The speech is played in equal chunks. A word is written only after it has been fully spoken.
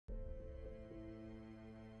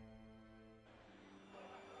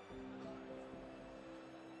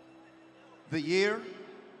The year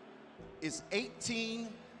is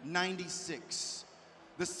 1896.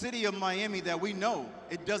 The city of Miami that we know,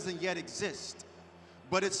 it doesn't yet exist,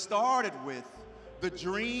 but it started with the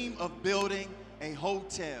dream of building a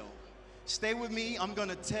hotel. Stay with me, I'm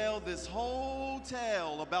gonna tell this whole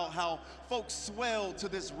tale about how folks swelled to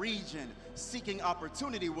this region. Seeking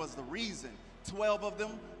opportunity was the reason. 12 of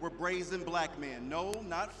them were brazen black men. No,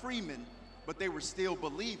 not freemen, but they were still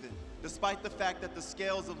believing, despite the fact that the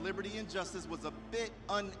scales of liberty and justice was a bit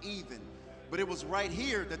uneven. But it was right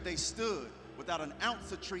here that they stood, without an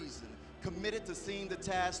ounce of treason, committed to seeing the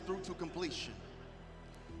task through to completion.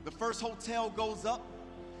 The first hotel goes up,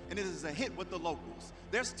 and it is a hit with the locals.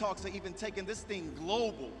 There's talks of even taking this thing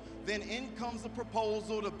global. Then in comes a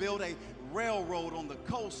proposal to build a railroad on the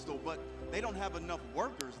coastal, but they don't have enough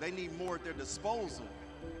workers. They need more at their disposal.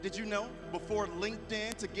 Did you know, before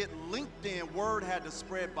LinkedIn, to get LinkedIn, word had to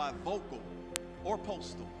spread by vocal or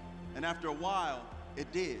postal. And after a while,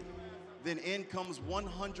 it did. Then in comes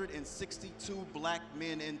 162 black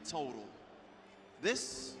men in total.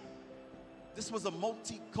 This was a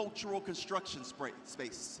multicultural construction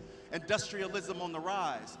space, industrialism on the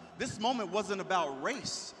rise. This moment wasn't about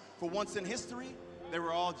race. For once in history, they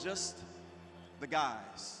were all just the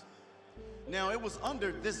guys. Now, it was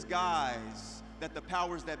under this guise that the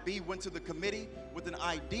powers that be went to the committee with an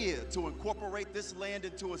idea to incorporate this land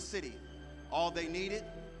into a city. All they needed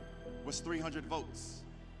was 300 votes.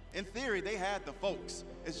 In theory, they had the folks.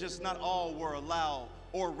 It's just not all were allowed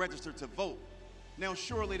or registered to vote. Now,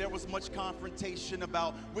 surely there was much confrontation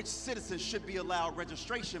about which citizens should be allowed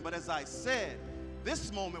registration, but as I said,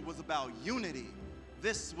 this moment was about unity.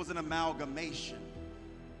 This was an amalgamation.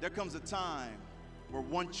 There comes a time where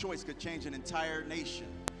one choice could change an entire nation.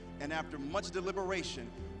 And after much deliberation,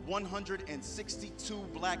 162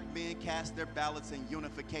 black men cast their ballots in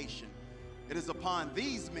unification. It is upon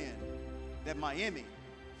these men that Miami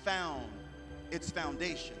found its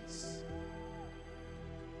foundations.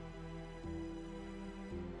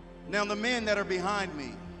 Now, the men that are behind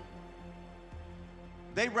me,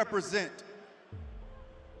 they represent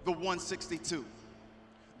the 162.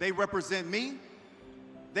 They represent me.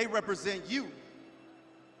 They represent you.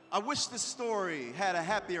 I wish this story had a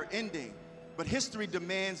happier ending, but history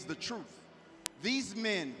demands the truth. These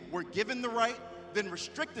men were given the right, then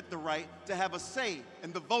restricted the right to have a say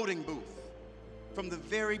in the voting booth. From the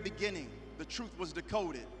very beginning, the truth was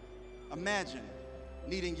decoded. Imagine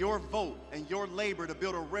needing your vote and your labor to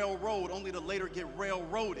build a railroad only to later get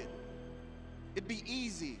railroaded. It'd be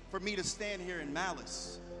easy for me to stand here in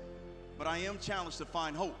malice, but I am challenged to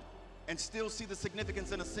find hope and still see the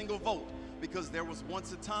significance in a single vote, because there was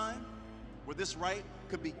once a time where this right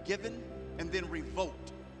could be given and then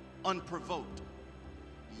revoked, unprovoked.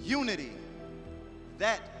 Unity,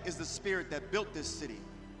 that is the spirit that built this city,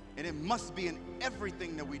 and it must be in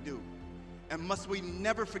everything that we do. And must we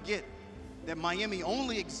never forget that Miami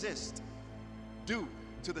only exists due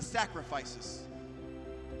to the sacrifices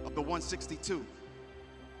of the 162.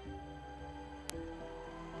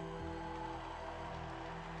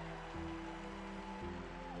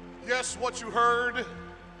 Yes, what you heard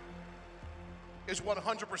is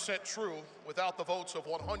 100% true. Without the votes of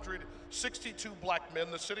 162 black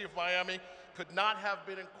men, the city of Miami could not have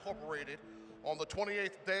been incorporated on the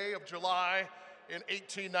 28th day of July in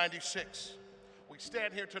 1896. We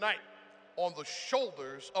stand here tonight on the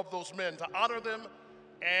shoulders of those men to honor them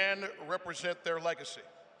and represent their legacy.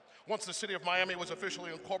 Once the city of Miami was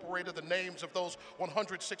officially incorporated, the names of those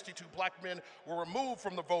 162 black men were removed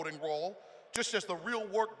from the voting roll, just as the real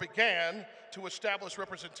work began to establish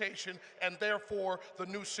representation and therefore the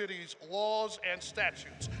new city's laws and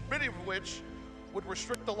statutes, many of which would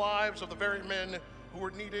restrict the lives of the very men who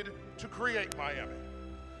were needed to create Miami.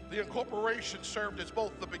 The incorporation served as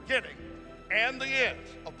both the beginning and the end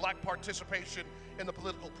of black participation in the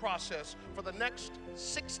political process for the next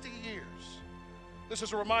 60 years. This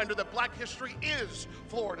is a reminder that black history is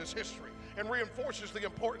Florida's history and reinforces the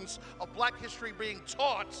importance of black history being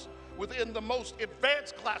taught within the most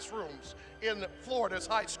advanced classrooms in Florida's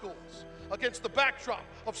high schools, against the backdrop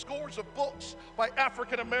of scores of books by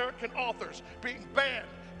African-American authors being banned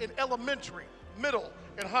in elementary, middle,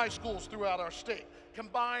 and high schools throughout our state,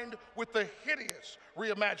 combined with the hideous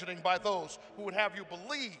reimagining by those who would have you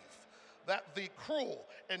believe that the cruel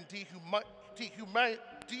and dehumane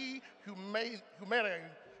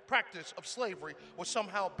practice of slavery was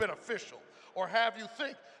somehow beneficial, or have you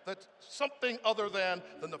think that something other than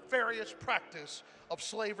the nefarious practice of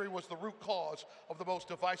slavery was the root cause of the most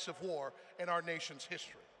divisive war in our nation's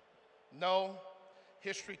history. No,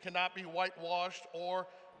 history cannot be whitewashed or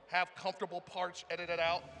have comfortable parts edited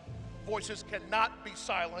out. Voices cannot be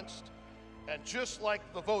silenced, And just like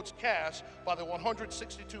the votes cast by the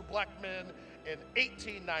 162 black men in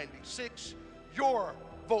 1896, your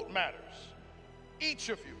vote matters. Each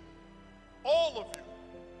of you, all of you,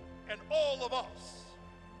 and all of us.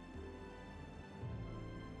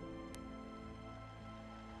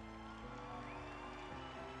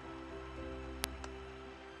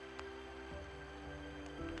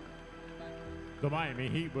 The Miami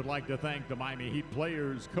Heat would like to thank the Miami Heat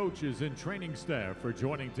players, coaches, and training staff for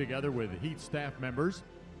joining together with Heat staff members,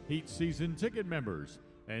 Heat season ticket members,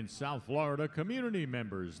 and South Florida community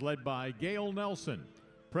members led by Gail Nelson,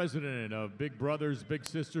 president of Big Brothers Big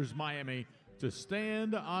Sisters Miami, to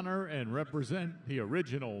stand, honor, and represent the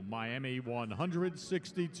original Miami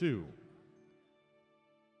 162.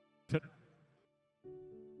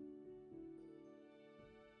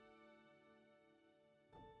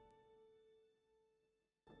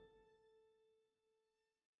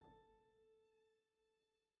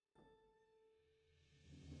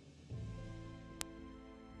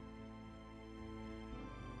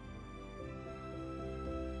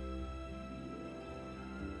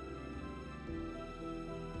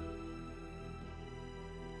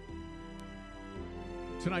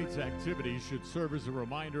 Tonight's activities should serve as a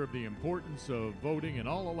reminder of the importance of voting in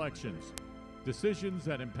all elections. Decisions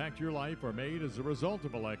that impact your life are made as a result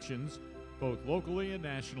of elections, both locally and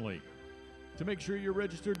nationally. To make sure you're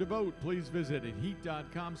registered to vote, please visit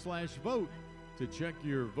heat.com/vote to check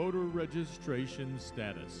your voter registration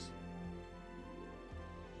status.